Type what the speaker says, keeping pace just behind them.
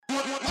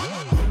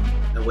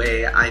The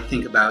way I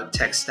think about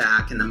tech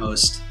stack in the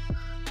most,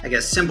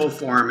 simple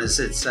form is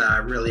it's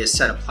really a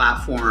set of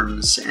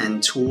platforms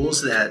and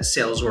tools that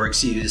sales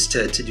orgs use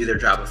to do their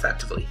job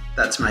effectively.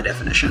 That's my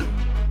definition.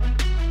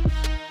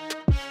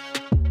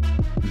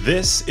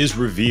 This is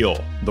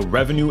Reveal, the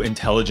Revenue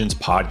Intelligence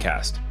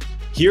Podcast,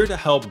 here to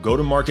help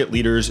go-to-market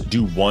leaders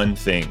do one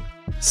thing: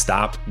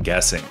 stop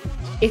guessing.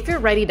 If you're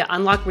ready to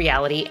unlock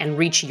reality and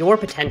reach your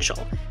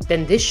potential,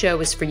 then this show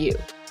is for you.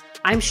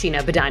 I'm Sheena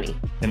Badani.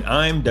 And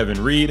I'm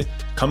Devin Reed,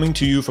 coming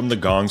to you from the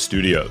Gong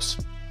Studios.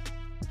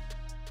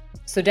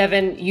 So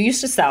Devin, you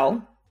used to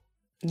sell.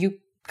 You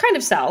kind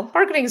of sell.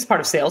 Marketing is part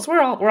of sales. We're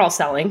all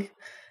selling.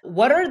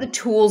 What are the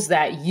tools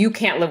that you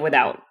can't live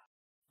without?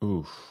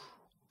 Ooh,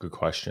 good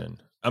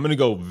question. I'm going to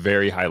go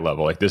very high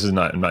level. I'm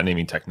not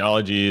naming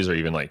technologies or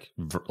even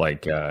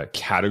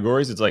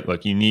categories. It's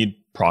like you need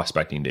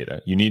prospecting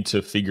data. You need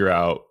to figure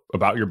out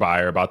about your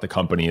buyer, about the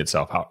company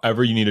itself,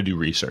 however you need to do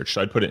research.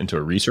 So I'd put it into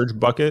a research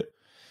bucket.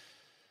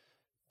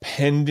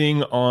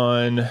 Depending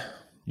on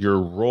your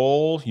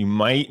role, you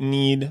might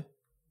need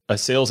a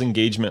sales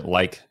engagement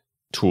like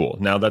tool.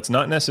 Now, that's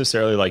not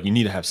necessarily like you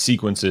need to have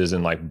sequences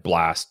and like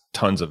blast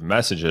tons of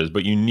messages,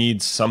 but you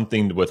need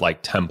something with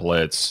like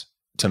templates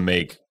to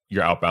make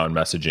your outbound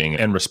messaging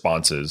and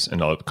responses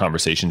and all the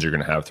conversations you're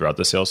going to have throughout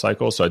the sales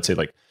cycle. So I'd say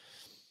like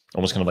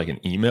almost kind of like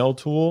an email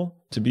tool,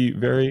 to be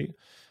very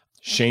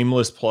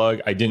shameless plug.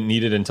 I didn't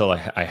need it until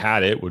I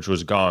had it, which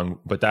was Gong,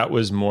 but that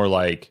was more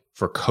like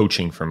for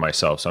coaching for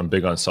myself. So I'm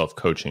big on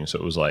self-coaching. So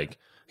it was like,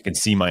 I can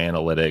see my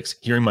analytics.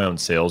 Hearing my own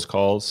sales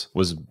calls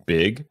was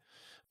big.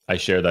 I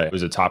shared that I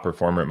was a top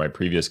performer at my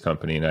previous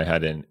company and I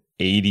had an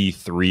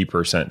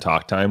 83%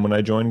 talk time when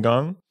I joined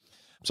Gong.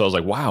 So I was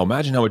like, wow,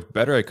 imagine how much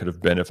better I could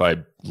have been if I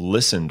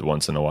listened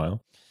once in a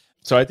while.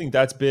 So I think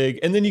that's big.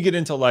 And then you get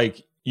into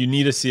like, you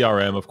need a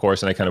CRM, of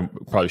course, and I kind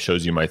of probably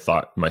shows you my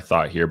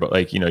thought here, but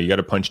like, you got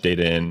to punch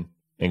data in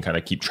and kind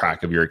of keep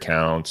track of your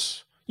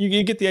accounts.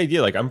 You get the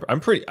idea. Like I'm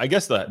pretty, I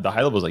guess the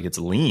high level is like, it's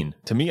lean.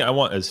 To me, I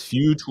want as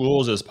few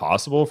tools as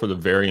possible for the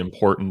very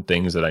important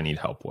things that I need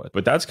help with.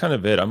 But that's kind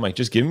of it. I'm like,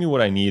 just give me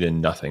what I need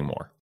and nothing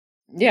more.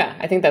 Yeah,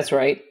 I think that's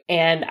right.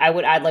 And I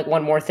would add like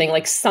one more thing,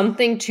 like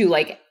something to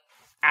like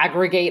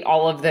aggregate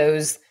all of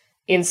those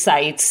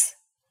insights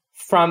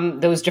from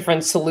those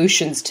different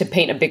solutions to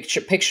paint a big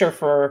picture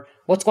for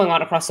what's going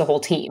on across the whole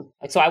team.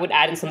 Like, so I would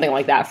add in something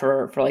like that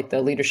for like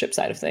the leadership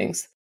side of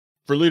things.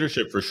 For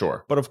leadership, for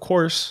sure. But of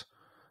course,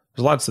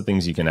 there's lots of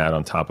things you can add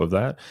on top of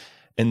that.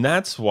 And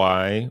that's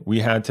why we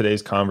had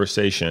today's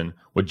conversation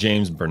with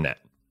James Burnett,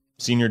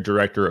 Senior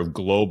Director of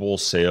Global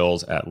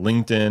Sales at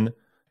LinkedIn.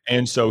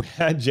 And so we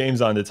had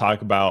James on to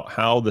talk about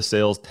how the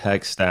sales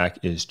tech stack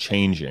is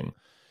changing.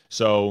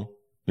 So,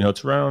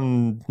 it's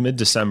around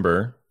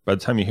mid-December. By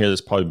the time you hear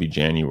this, probably be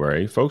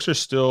January. Folks are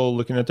still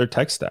looking at their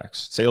tech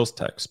stacks, sales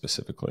tech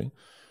specifically.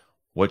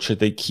 What should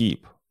they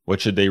keep?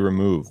 What should they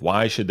remove?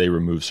 Why should they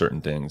remove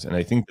certain things? And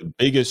I think the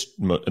biggest,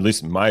 at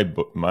least in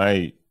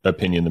my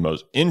opinion, the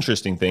most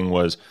interesting thing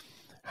was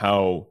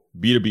how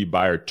B2B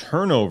buyer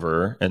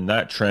turnover and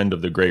that trend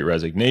of the Great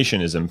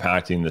Resignation is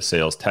impacting the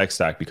sales tech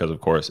stack because,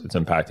 of course, it's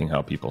impacting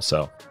how people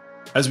sell.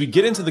 As we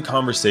get into the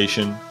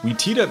conversation, we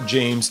teed up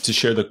James to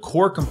share the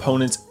core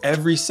components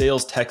every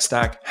sales tech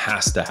stack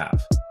has to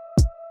have.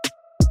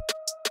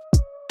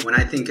 When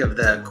I think of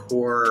the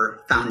core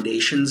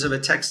foundations of a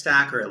tech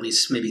stack, or at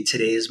least maybe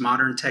today's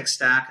modern tech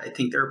stack, I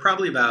think there are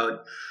probably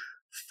about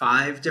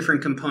 5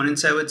 different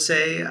components, I would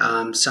say.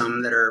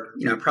 Some that are,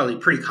 probably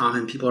pretty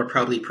common, people are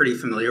probably pretty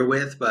familiar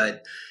with,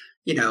 but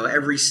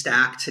every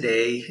stack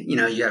today, you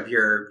have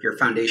your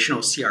foundational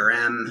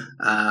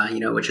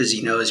CRM, which is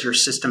your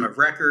system of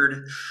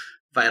record,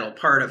 vital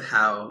part of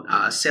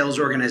how sales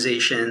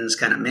organizations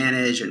kind of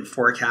manage and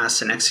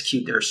forecast and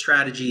execute their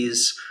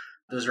strategies.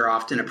 Those are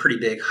often a pretty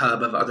big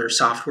hub of other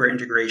software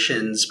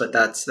integrations, but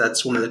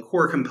that's one of the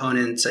core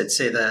components. I'd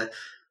say the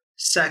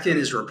second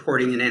is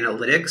reporting and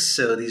analytics.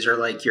 So these are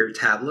like your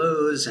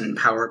Tableaus and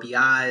Power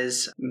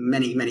BIs.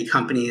 Many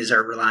companies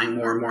are relying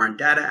more and more on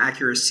data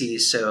accuracy.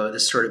 So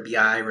this sort of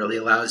BI really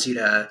allows you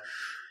to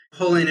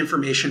pull in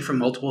information from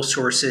multiple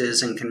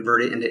sources and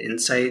convert it into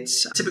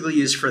insights, typically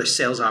used for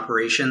sales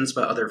operations,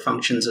 but other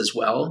functions as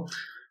well.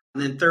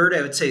 And then third,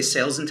 I would say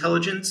sales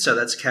intelligence. So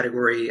that's a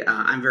category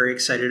I'm very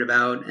excited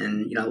about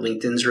and,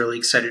 LinkedIn's really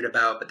excited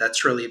about, but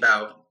that's really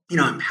about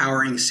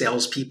empowering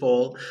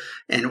salespeople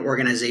and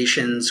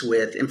organizations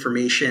with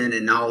information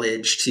and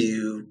knowledge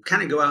to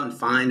kind of go out and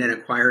find and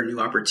acquire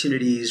new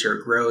opportunities or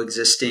grow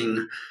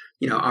existing,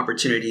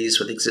 opportunities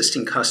with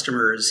existing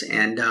customers.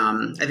 And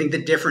I think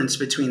the difference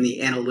between the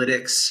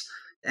analytics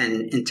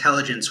and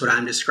intelligence, what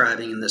I'm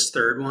describing in this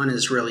third one,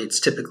 is really it's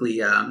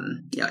typically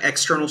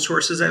external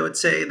sources, I would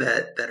say,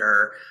 that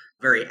are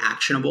very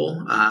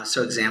actionable.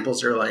 So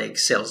examples are like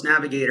Sales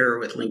Navigator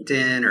with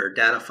LinkedIn or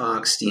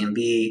DataFox,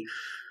 DMB.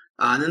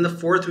 And then the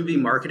fourth would be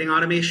marketing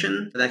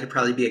automation. That could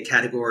probably be a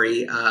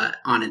category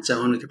on its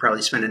own. We could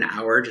probably spend an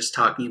hour just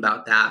talking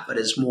about that, but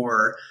is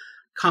more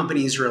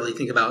companies really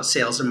think about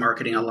sales and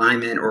marketing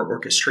alignment or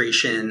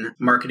orchestration,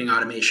 marketing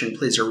automation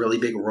plays a really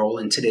big role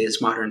in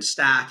today's modern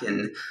stack.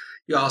 And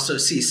you also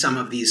see some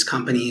of these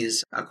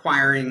companies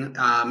acquiring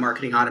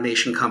marketing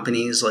automation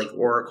companies like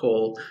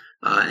Oracle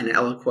and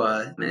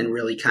Eloqua, and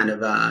really kind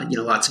of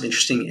lots of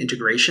interesting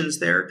integrations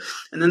there.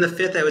 And then the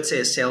fifth, I would say,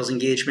 is sales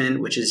engagement,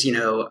 which is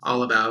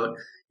all about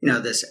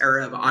this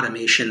era of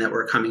automation that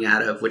we're coming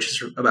out of, which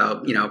is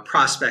about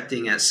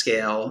prospecting at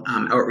scale,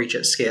 outreach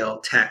at scale,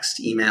 text,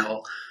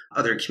 email,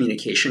 other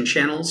communication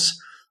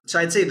channels. So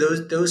I'd say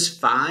those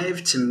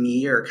five to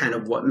me are kind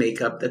of what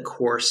make up the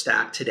core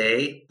stack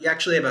today. You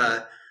actually have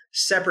a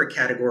separate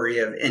category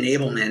of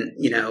enablement,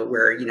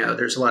 where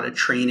there's a lot of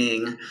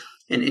training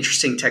and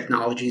interesting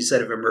technologies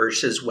that have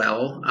emerged as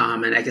well.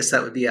 And I guess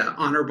that would be an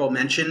honorable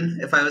mention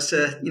if I was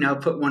to,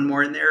 put one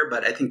more in there.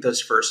 But I think those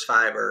first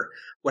five are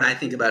what I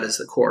think about as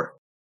the core.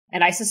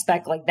 And I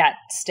suspect like that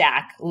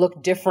stack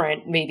looked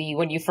different maybe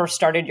when you first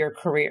started your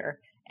career.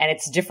 And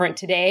it's different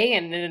today.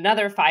 And in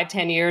another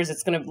 5-10 years,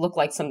 it's going to look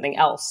like something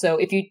else. So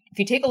if you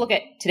take a look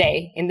at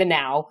today, in the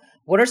now,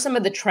 what are some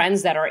of the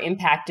trends that are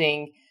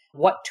impacting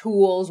what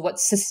tools, what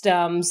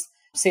systems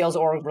sales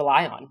org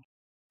rely on?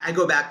 I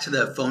go back to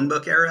the phone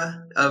book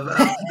era of the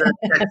tech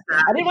stack.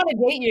 I didn't want to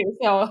date you,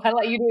 so I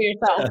let you do it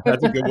yourself.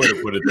 That's a good way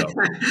to put it, though.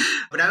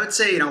 But I would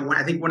say,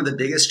 I think one of the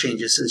biggest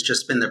changes has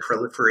just been the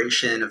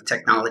proliferation of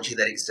technology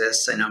that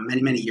exists. I know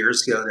many, many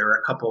years ago, there were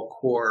a couple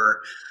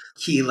core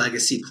key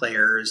legacy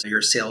players,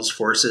 your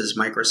Salesforces,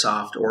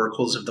 Microsoft,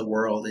 Oracles of the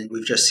world. And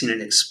we've just seen an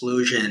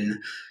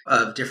explosion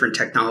of different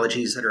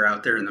technologies that are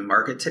out there in the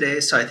market today.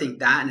 So I think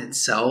that in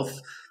itself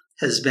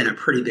has been a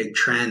pretty big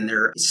trend.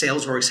 Their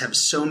sales orgs have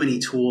so many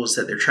tools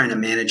that they're trying to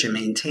manage and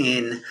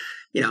maintain,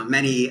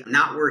 many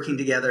not working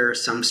together,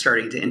 some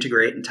starting to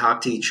integrate and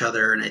talk to each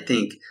other. And I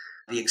think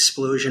the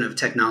explosion of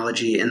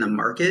technology in the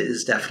market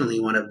is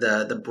definitely one of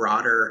the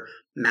broader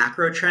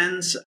macro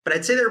trends. But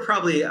I'd say there are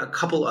probably a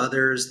couple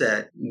others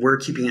that we're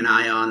keeping an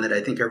eye on that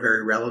I think are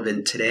very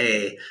relevant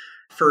today.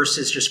 First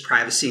is just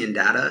privacy and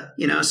data,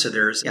 so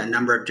there's a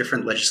number of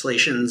different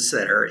legislations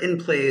that are in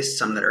place,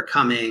 some that are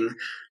coming,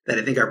 that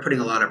I think are putting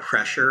a lot of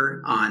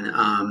pressure on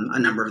a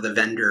number of the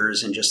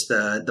vendors and just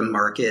the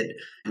market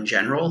in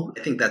general.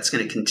 I think that's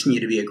going to continue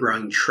to be a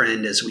growing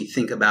trend as we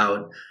think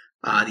about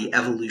the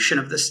evolution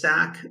of the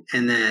stack.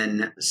 And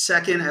then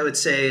second, I would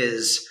say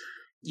is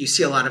you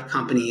see a lot of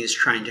companies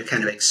trying to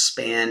kind of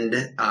expand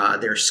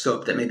their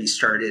scope that maybe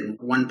started in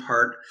one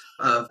part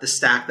of the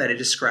stack that I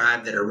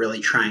described, that are really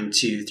trying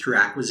to, through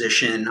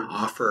acquisition,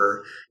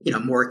 offer,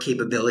 more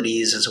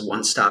capabilities as a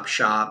one-stop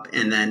shop.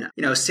 And then,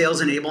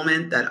 sales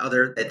enablement, that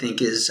other, I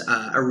think, is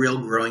a real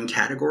growing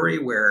category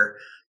where,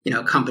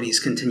 companies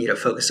continue to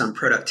focus on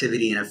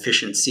productivity and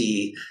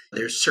efficiency.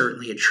 There's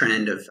certainly a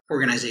trend of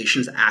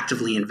organizations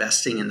actively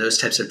investing in those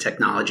types of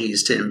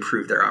technologies to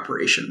improve their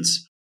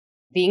operations.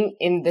 Being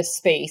in this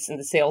space, in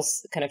the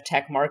sales kind of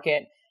tech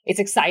market, it's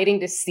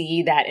exciting to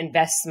see that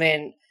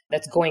investment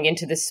that's going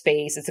into this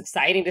space. It's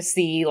exciting to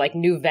see like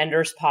new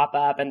vendors pop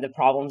up and the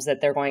problems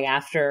that they're going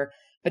after.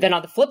 But then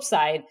on the flip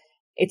side,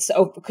 it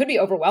could be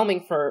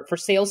overwhelming for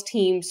sales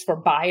teams, for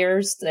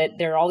buyers, that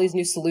there are all these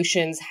new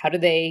solutions. How do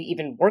they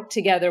even work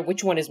together?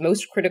 Which one is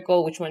most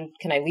critical? Which one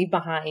can I leave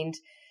behind?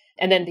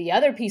 And then the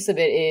other piece of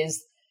it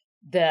is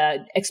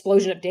the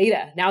explosion of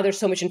data. Now there's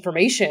so much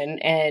information,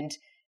 and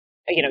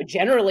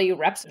generally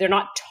reps, they're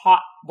not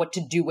taught what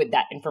to do with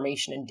that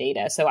information and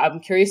data. So I'm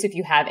curious if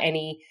you have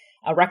any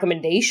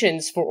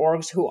recommendations for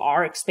orgs who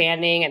are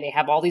expanding and they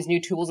have all these new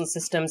tools and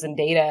systems and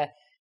data.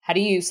 How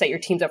do you set your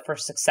teams up for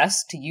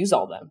success to use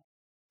all of them?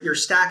 Your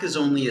stack is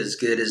only as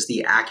good as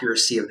the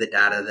accuracy of the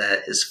data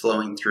that is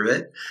flowing through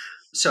it.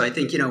 So I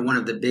think, one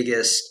of the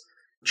biggest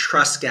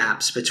trust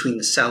gaps between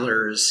the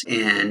sellers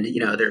and,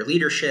 their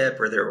leadership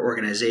or their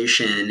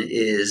organization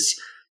is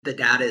the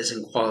data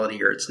isn't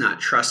quality or it's not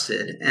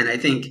trusted. And I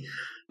think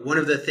one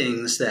of the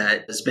things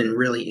that has been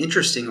really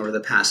interesting over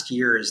the past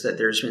year is that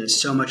there's been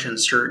so much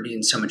uncertainty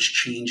and so much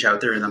change out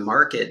there in the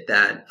market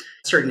that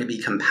it's starting to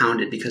be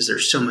compounded because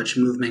there's so much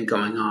movement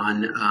going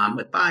on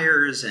with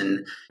buyers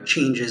and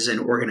changes in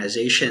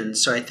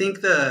organizations. So I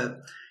think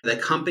the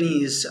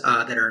companies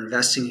that are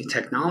investing in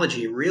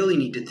technology really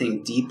need to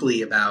think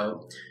deeply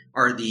about,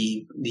 are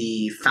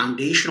the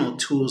foundational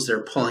tools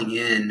they're pulling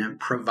in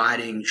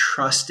providing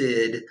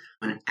trusted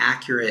and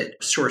accurate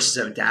sources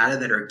of data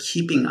that are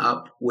keeping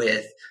up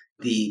with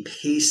the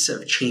pace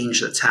of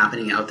change that's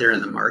happening out there in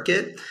the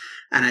market.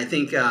 And I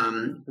think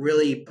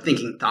really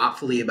thinking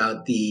thoughtfully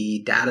about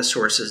the data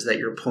sources that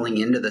you're pulling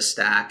into the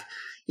stack,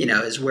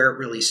 is where it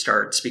really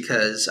starts,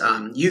 because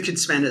you could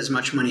spend as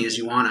much money as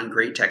you want on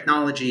great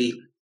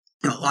technology.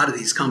 A lot of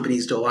these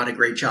companies do a lot of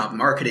great job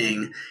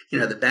marketing,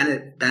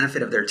 the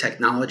benefit of their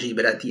technology.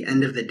 But at the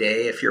end of the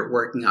day, if you're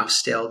working off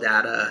stale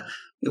data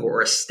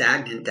or a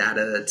stagnant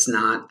data that's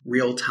not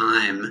real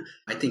time,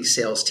 I think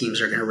sales teams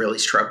are going to really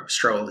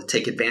struggle to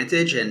take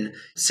advantage, and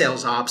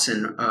sales ops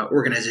and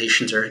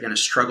organizations are going to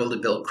struggle to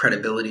build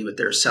credibility with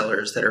their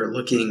sellers that are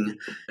looking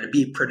to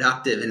be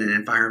productive in an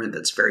environment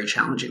that's very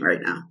challenging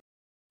right now.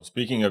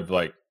 Speaking of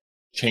like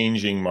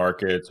changing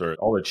markets or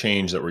all the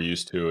change that we're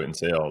used to in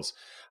sales,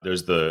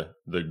 there's the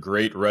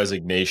great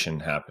resignation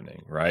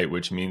happening, right?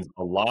 Which means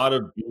a lot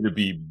of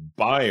B2B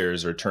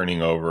buyers are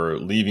turning over,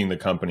 leaving the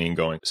company and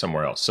going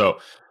somewhere else. So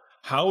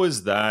how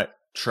is that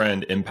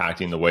trend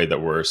impacting the way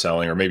that we're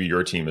selling, or maybe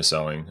your team is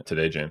selling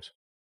today, James?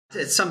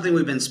 It's something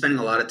we've been spending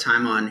a lot of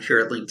time on here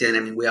at LinkedIn. I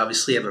mean, we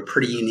obviously have a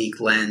pretty unique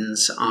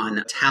lens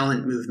on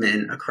talent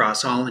movement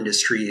across all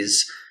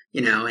industries,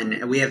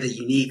 and we have the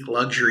unique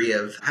luxury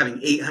of having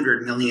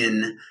 800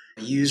 million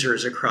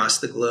users across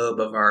the globe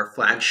of our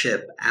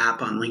flagship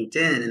app on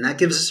LinkedIn. And that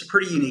gives us a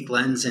pretty unique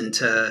lens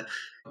into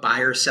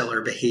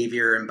buyer-seller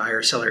behavior and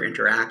buyer-seller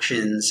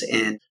interactions.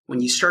 And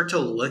when you start to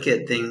look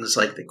at things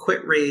like the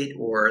quit rate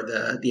or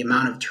the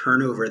amount of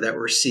turnover that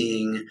we're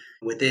seeing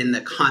within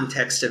the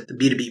context of the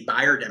B2B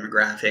buyer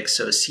demographics,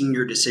 so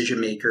senior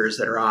decision makers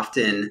that are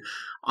often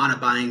on a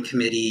buying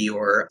committee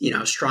or,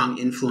 strong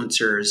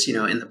influencers,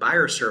 in the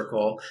buyer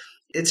circle,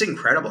 it's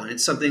incredible. And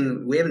it's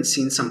something we haven't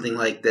seen something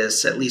like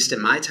this, at least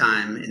in my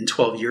time in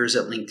 12 years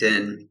at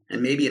LinkedIn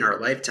and maybe in our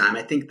lifetime.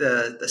 I think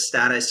the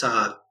stat I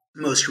saw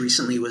most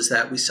recently was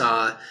that we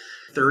saw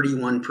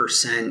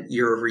 31%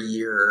 year over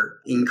year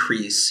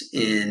increase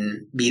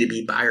in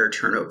B2B buyer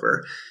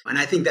turnover. And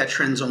I think that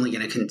trend's only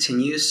going to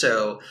continue.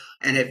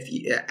 And if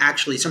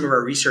actually some of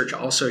our research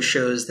also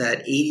shows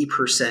that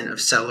 80% of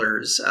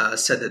sellers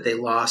said that they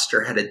lost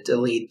or had a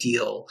delayed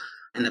deal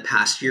in the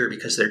past year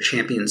because their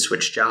champion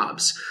switched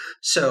jobs.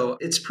 So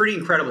it's pretty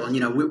incredible.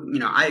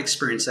 And, I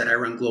experienced that. I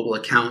run global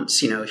accounts,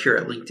 here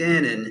at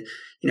LinkedIn, and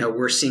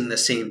we're seeing the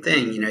same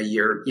thing.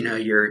 You're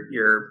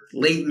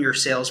late in your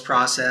sales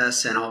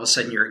process, and all of a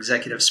sudden your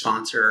executive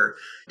sponsor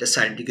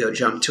decided to go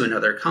jump to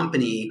another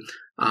company.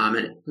 And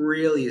it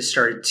really has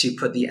started to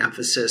put the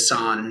emphasis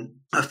on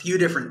a few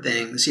different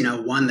things.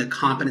 One, the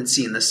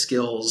competency and the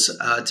skills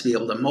to be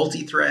able to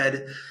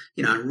multi-thread,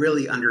 and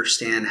really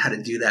understand how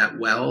to do that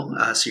well.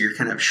 So you're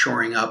kind of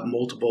shoring up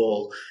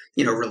multiple,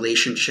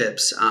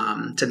 relationships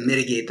to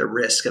mitigate the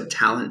risk of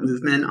talent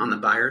movement on the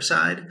buyer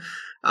side.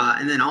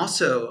 And then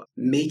also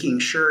making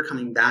sure,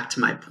 coming back to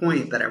my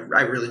point that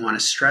I really want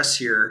to stress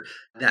here,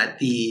 that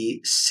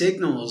the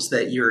signals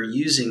that you're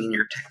using in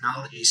your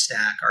technology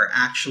stack are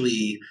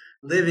actually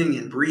living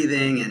and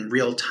breathing in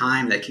real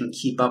time that can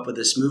keep up with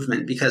this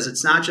movement. Because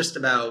it's not just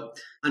about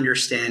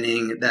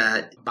understanding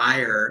that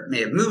buyer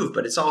may have moved,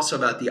 but it's also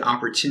about the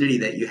opportunity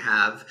that you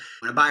have.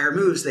 When a buyer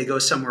moves, they go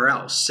somewhere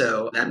else.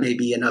 So that may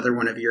be another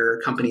one of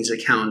your company's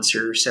accounts,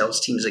 your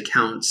sales team's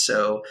accounts.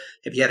 So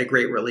if you had a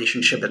great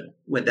relationship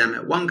with them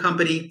at one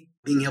company,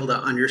 being able to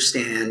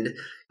understand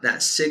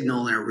that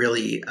signal in a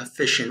really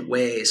efficient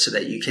way so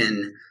that you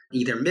can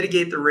either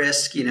mitigate the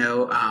risk,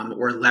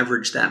 or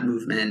leverage that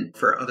movement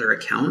for other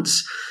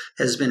accounts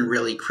has been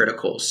really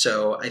critical.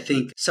 So I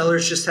think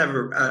sellers just have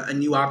a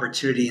new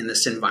opportunity in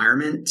this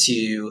environment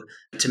to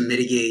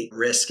mitigate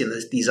risk in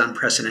these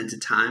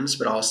unprecedented times,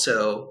 but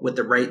also with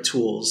the right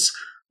tools,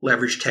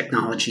 leverage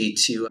technology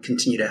to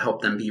continue to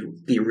help them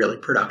be really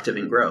productive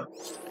and grow.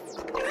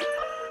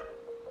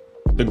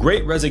 The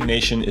Great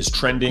Resignation is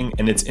trending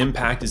and its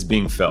impact is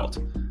being felt.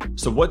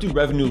 So what do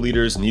revenue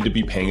leaders need to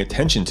be paying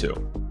attention to?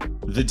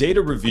 The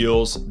data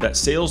reveals that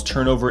sales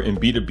turnover in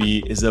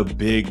B2B is a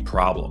big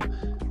problem.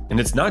 And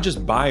it's not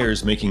just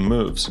buyers making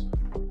moves.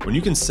 When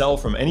you can sell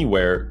from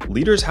anywhere,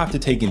 leaders have to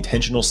take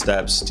intentional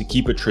steps to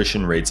keep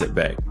attrition rates at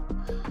bay.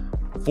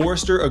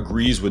 Forrester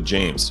agrees with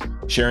James,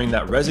 sharing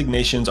that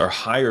resignations are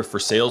higher for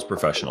sales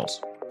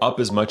professionals, up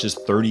as much as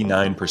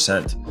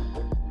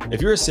 39%.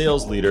 If you're a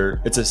sales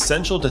leader, it's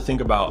essential to think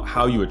about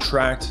how you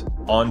attract,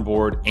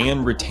 onboard,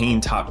 and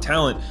retain top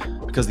talent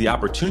because the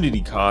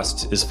opportunity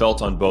cost is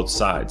felt on both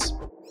sides.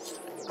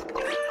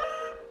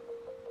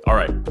 All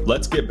right,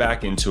 let's get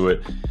back into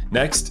it.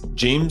 Next,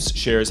 James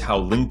shares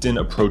how LinkedIn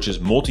approaches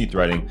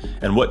multi-threading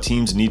and what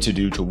teams need to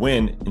do to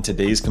win in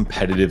today's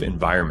competitive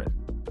environment.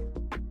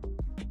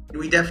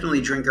 We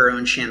definitely drink our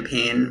own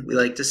champagne, we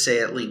like to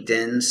say at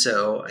LinkedIn.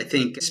 So I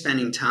think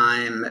spending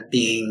time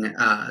being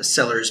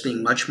sellers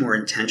being much more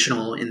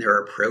intentional in their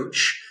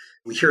approach.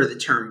 We hear the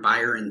term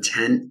buyer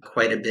intent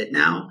quite a bit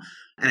now.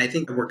 And I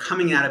think we're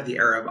coming out of the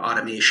era of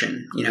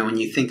automation. When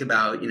you think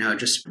about,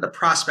 just the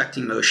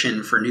prospecting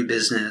motion for new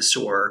business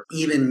or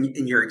even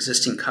in your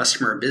existing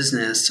customer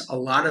business, a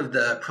lot of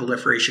the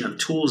proliferation of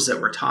tools that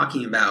we're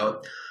talking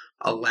about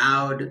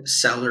allowed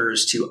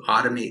sellers to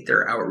automate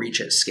their outreach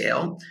at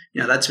scale.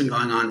 That's been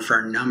going on for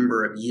a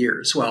number of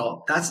years.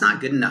 Well, that's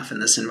not good enough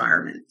in this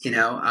environment.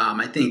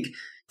 I think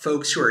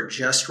folks who are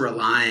just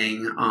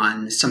relying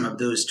on some of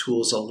those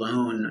tools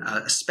alone,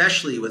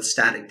 especially with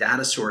static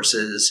data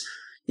sources,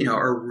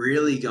 are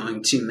really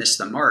going to miss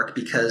the mark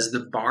because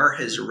the bar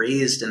has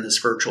raised in this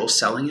virtual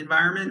selling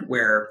environment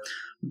where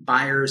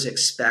buyers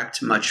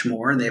expect much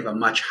more and they have a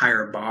much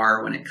higher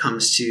bar when it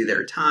comes to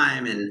their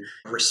time and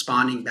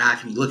responding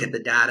back. If you look at the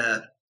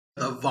data,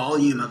 the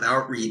volume of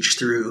outreach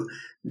through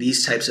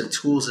these types of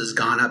tools has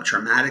gone up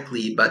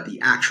dramatically, but the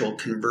actual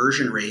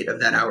conversion rate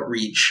of that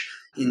outreach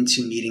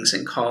into meetings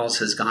and calls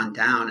has gone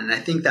down. And I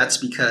think that's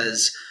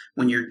because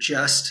when you're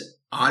just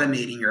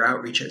automating your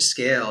outreach at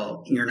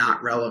scale, you're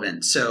not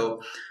relevant.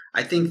 So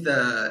I think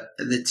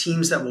the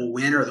teams that will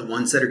win are the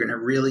ones that are going to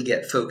really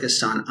get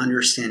focused on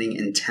understanding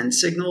intent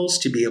signals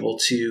to be able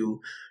to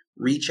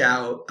reach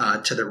out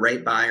to the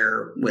right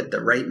buyer with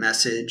the right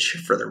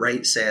message for the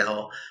right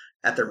sale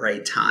at the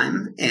right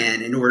time.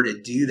 And in order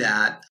to do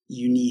that,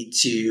 you need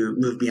to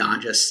move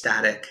beyond just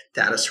static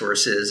data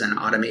sources and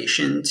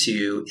automation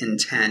to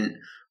intent.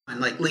 And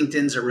like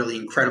LinkedIn's a really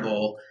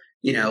incredible,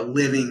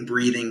 living,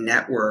 breathing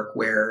network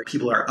where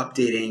people are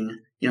updating,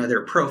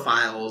 their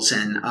profiles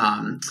and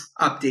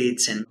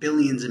updates and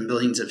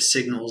billions of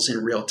signals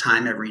in real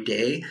time every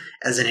day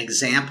as an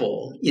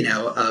example,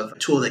 of a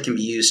tool that can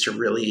be used to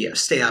really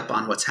stay up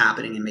on what's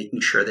happening and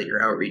making sure that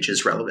your outreach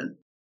is relevant.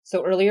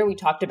 So earlier we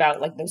talked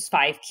about like those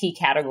 5 key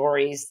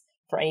categories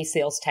for any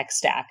sales tech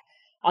stack.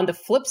 On the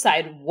flip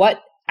side,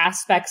 what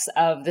aspects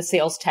of the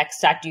sales tech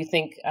stack do you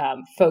think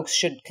folks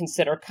should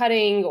consider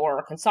cutting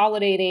or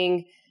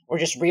consolidating or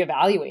just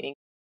reevaluating?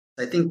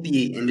 I think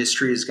the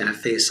industry is going to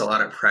face a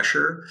lot of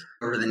pressure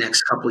over the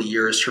next couple of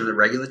years from the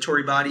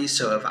regulatory bodies.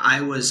 So if I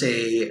was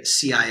a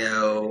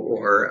CIO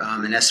or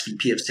an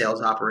SVP of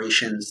sales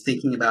operations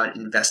thinking about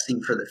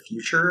investing for the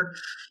future,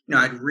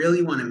 I'd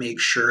really want to make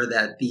sure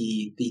that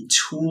the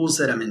tools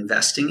that I'm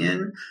investing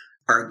in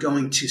are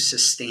going to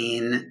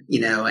sustain,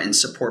 and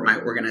support my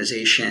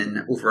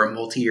organization over a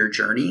multi-year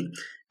journey.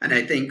 And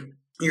I think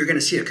you're going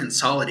to see a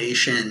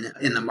consolidation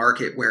in the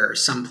market where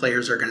some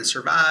players are going to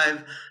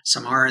survive,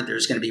 some aren't.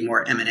 There's going to be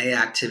more M&A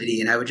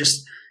activity. And I would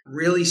just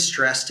really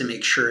stress to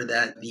make sure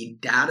that the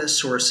data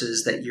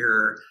sources that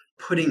you're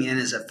putting in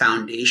as a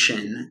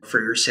foundation for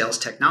your sales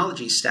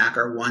technology stack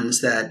are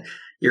ones that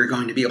you're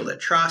going to be able to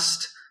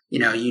trust.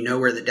 You know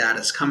where the data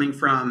is coming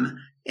from,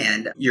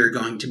 and you're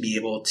going to be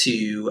able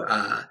to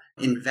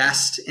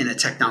invest in a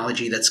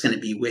technology that's going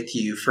to be with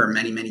you for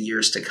many, many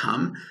years to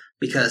come.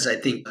 Because I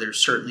think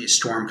there's certainly a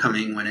storm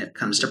coming when it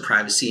comes to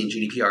privacy and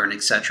GDPR and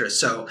et cetera.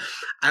 So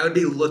I would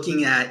be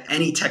looking at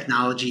any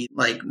technology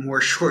like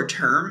more short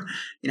term.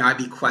 I'd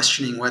be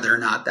questioning whether or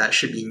not that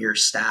should be in your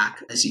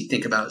stack as you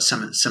think about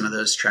some of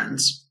those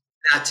trends.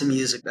 That to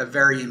me is a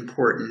very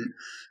important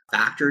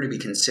factor to be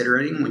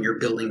considering when you're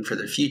building for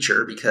the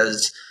future,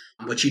 because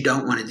what you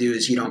don't want to do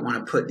is you don't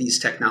want to put these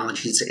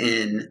technologies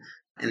in,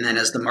 and then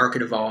as the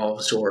market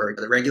evolves or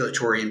the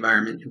regulatory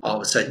environment, all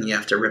of a sudden you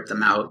have to rip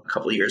them out a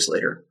couple of years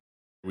later.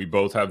 We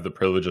both have the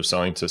privilege of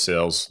selling to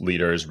sales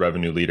leaders,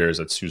 revenue leaders.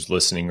 That's who's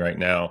listening right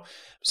now.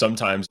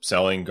 Sometimes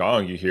selling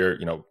Gong, you hear,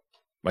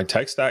 my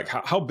tech stack,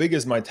 how big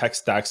is my tech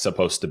stack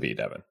supposed to be,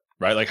 Devin?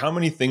 Right? Like how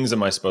many things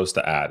am I supposed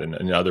to add?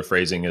 And other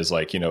phrasing is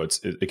like,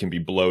 it can be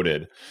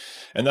bloated.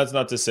 And that's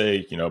not to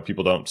say,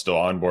 people don't still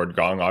onboard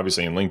Gong,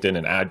 obviously, in LinkedIn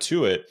and add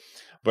to it.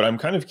 But I'm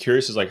kind of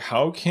curious is like,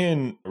 how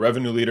can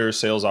revenue leaders,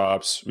 sales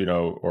ops,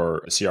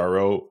 or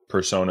CRO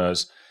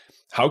personas,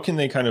 how can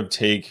they kind of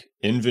take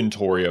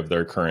inventory of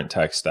their current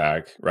tech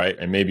stack, right?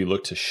 And maybe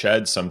look to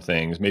shed some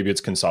things. Maybe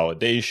it's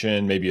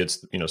consolidation, maybe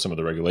it's, some of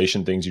the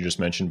regulation things you just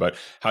mentioned, but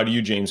how do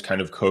you, James,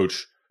 kind of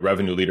coach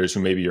revenue leaders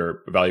who maybe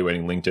are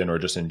evaluating LinkedIn or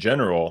just in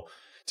general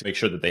to make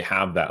sure that they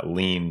have that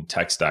lean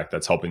tech stack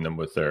that's helping them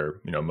with their,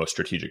 most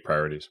strategic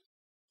priorities?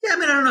 Yeah,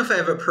 I don't know if I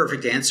have a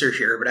perfect answer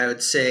here, but I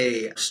would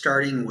say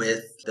starting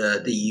with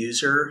the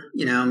user,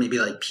 maybe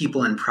like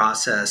people and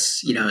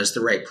process, is the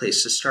right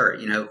place to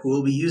start. Who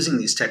will be using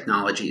these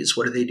technologies?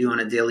 What do they do on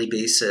a daily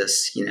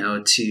basis,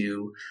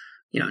 to,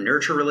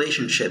 nurture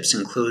relationships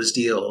and close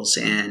deals?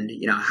 And,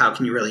 how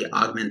can you really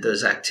augment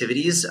those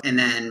activities? And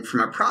then from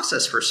a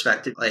process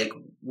perspective, like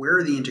where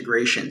are the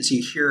integrations?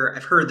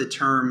 I've heard the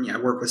term, I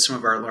work with some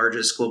of our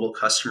largest global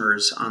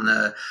customers on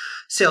the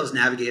Sales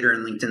Navigator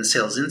and LinkedIn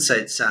Sales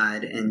Insights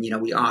side. And,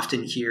 we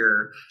often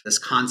hear this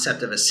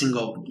concept of a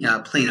single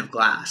pane of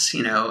glass.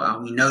 We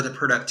know the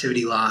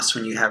productivity loss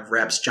when you have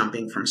reps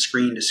jumping from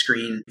screen to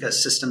screen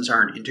because systems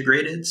aren't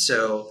integrated.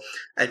 So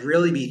I'd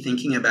really be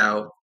thinking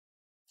about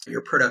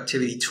your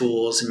productivity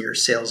tools and your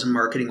sales and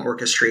marketing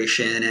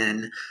orchestration.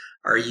 And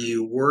are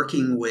you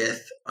working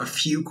with a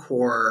few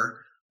core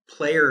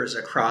players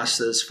across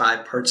those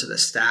 5 parts of the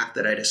stack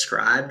that I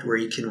described, where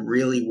you can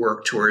really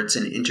work towards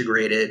an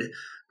integrated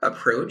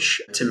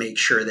approach to make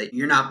sure that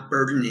you're not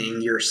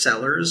burdening your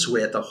sellers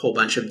with a whole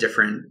bunch of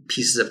different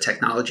pieces of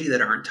technology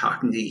that aren't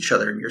talking to each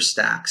other in your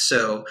stack.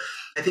 So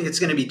I think it's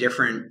going to be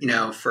different,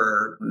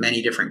 for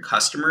many different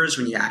customers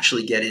when you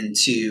actually get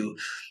into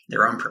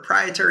their own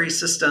proprietary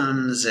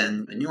systems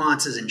and the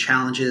nuances and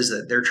challenges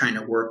that they're trying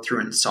to work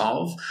through and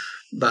solve.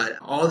 But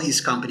all these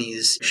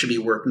companies should be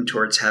working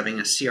towards having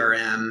a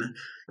CRM,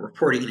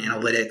 reporting and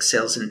analytics,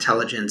 sales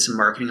intelligence, and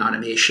marketing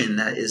automation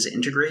that is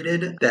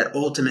integrated, that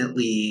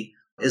ultimately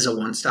is a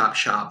one-stop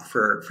shop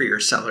for your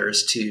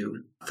sellers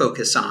to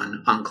focus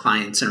on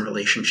clients and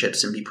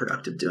relationships and be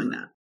productive doing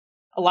that.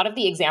 A lot of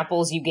the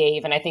examples you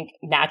gave, and I think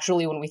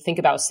naturally when we think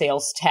about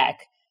sales tech,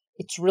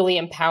 it's really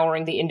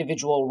empowering the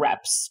individual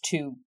reps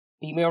to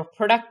be more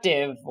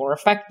productive or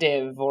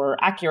effective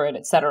or accurate,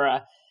 et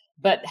cetera.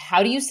 But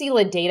how do you see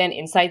the data and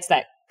insights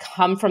that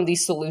come from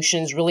these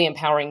solutions really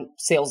empowering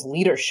sales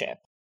leadership?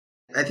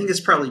 I think it's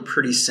probably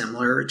pretty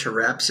similar to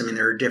reps. I mean,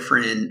 there are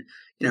different,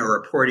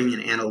 reporting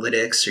and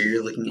analytics. So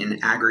you're looking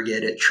in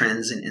aggregate at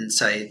trends and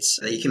insights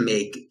that you can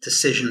make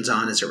decisions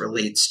on as it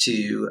relates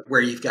to where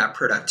you've got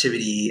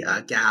productivity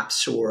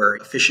gaps or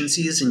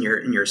efficiencies in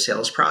your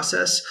sales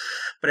process.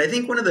 But I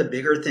think one of the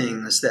bigger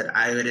things that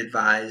I would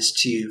advise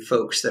to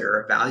folks that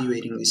are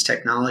evaluating these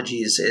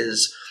technologies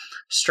is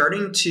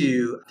starting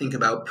to think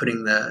about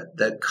putting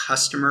the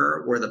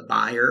customer or the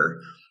buyer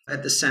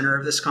at the center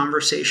of this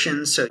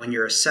conversation. So when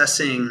you're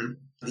assessing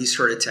these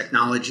sort of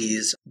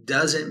technologies,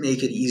 does it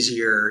make it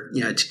easier,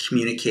 to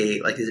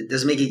communicate? Like,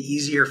 does it make it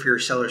easier for your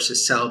sellers to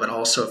sell, but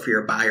also for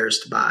your buyers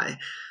to buy?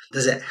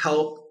 Does it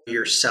help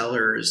your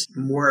sellers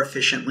more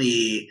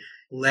efficiently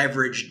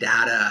leverage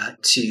data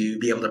to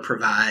be able to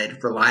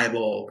provide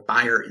reliable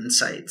buyer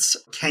insights?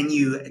 Can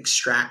you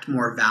extract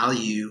more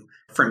value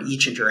from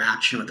each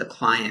interaction with the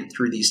client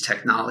through these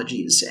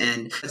technologies?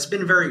 And it's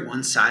been very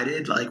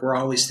one-sided. Like, we're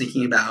always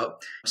thinking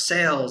about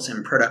sales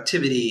and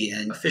productivity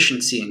and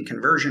efficiency and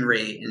conversion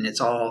rate. And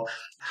it's all,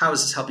 how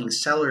is this helping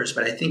sellers?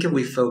 But I think if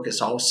we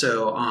focus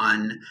also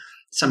on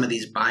some of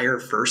these buyer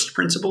first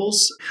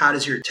principles, how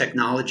does your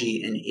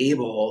technology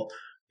enable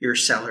your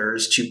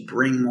sellers to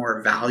bring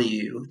more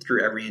value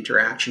through every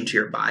interaction to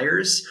your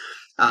buyers,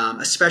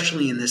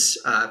 especially in this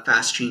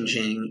fast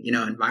changing,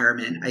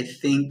 environment? I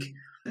think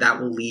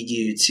that will lead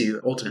you to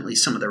ultimately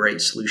some of the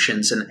right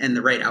solutions and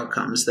the right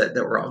outcomes that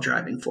we're all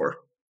driving for.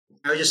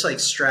 I would just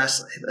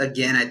stress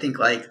again, I think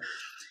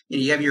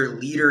you have your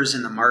leaders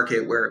in the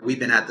market where we've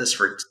been at this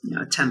for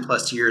 10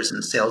 plus years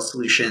in sales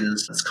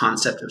solutions, this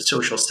concept of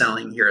social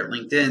selling here at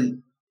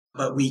LinkedIn.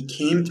 But we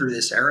came through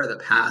this era the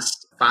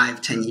past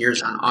 5-10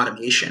 years on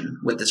automation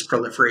with this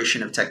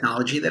proliferation of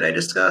technology that I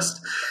discussed.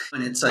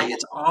 And it's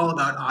all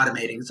about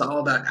automating. It's all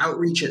about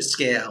outreach at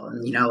scale.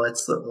 And,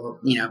 let's,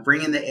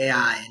 bring in the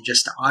AI and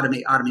just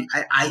automate.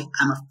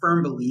 I'm a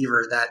firm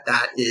believer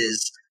that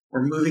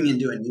we're moving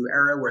into a new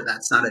era where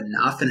that's not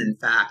enough. And in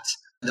fact,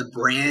 the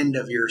brand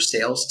of your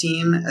sales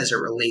team as it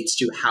relates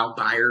to how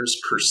buyers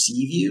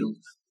perceive you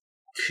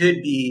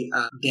could be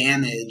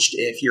damaged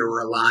if you're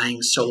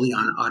relying solely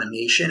on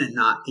automation and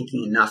not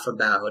thinking enough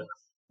about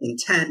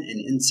intent and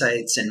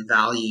insights and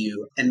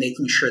value and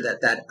making sure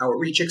that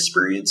outreach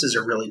experience is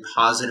a really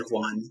positive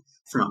one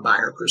from a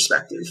buyer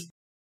perspective.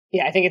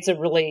 Yeah, I think it's a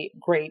really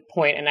great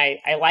point. And I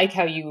like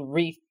how you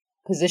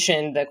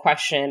reposition the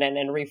question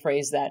and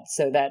rephrase that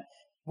so that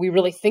we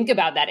really think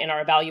about that in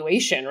our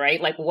evaluation,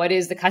 right? Like, what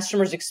is the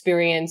customer's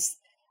experience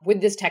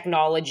with this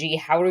technology?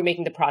 How are we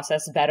making the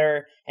process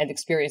better and the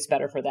experience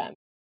better for them?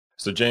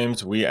 So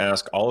James, we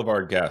ask all of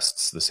our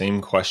guests the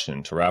same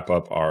question to wrap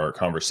up our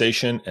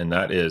conversation, and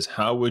that is,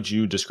 how would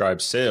you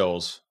describe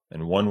sales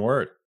in one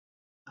word?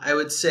 I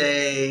would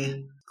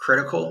say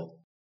critical.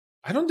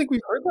 I don't think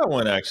we've heard that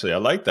one, actually. I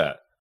like that.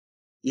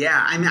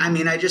 Yeah, I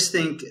mean, I just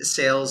think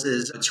sales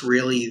it's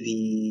really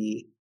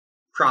the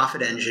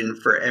profit engine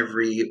for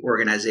every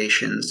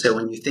organization. So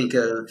when you think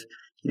of,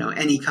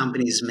 any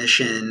company's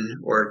mission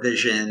or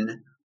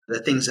vision, the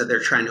things that they're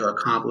trying to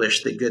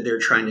accomplish, the good they're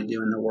trying to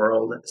do in the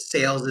world,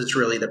 sales is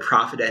really the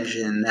profit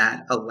engine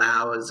that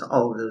allows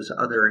all of those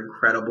other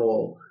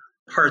incredible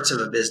parts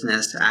of a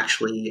business to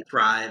actually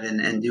thrive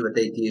and do what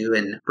they do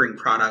and bring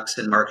products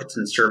and markets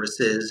and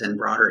services and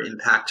broader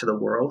impact to the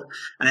world.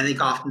 And I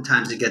think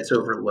oftentimes it gets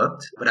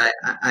overlooked, but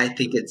I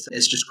think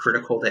it's just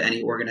critical to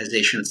any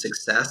organization's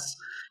success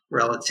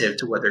relative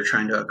to what they're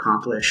trying to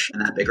accomplish in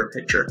that bigger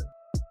picture.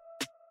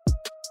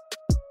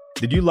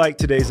 Did you like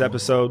today's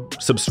episode?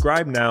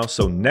 Subscribe now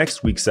so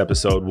next week's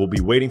episode will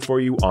be waiting for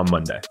you on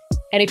Monday.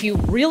 And if you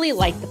really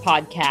like the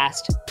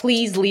podcast,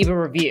 please leave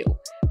a review.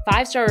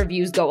 5-star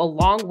reviews go a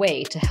long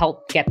way to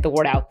help get the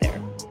word out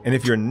there. And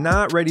if you're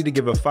not ready to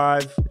give a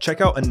 5,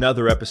 check out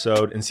another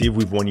episode and see if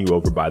we've won you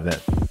over by then.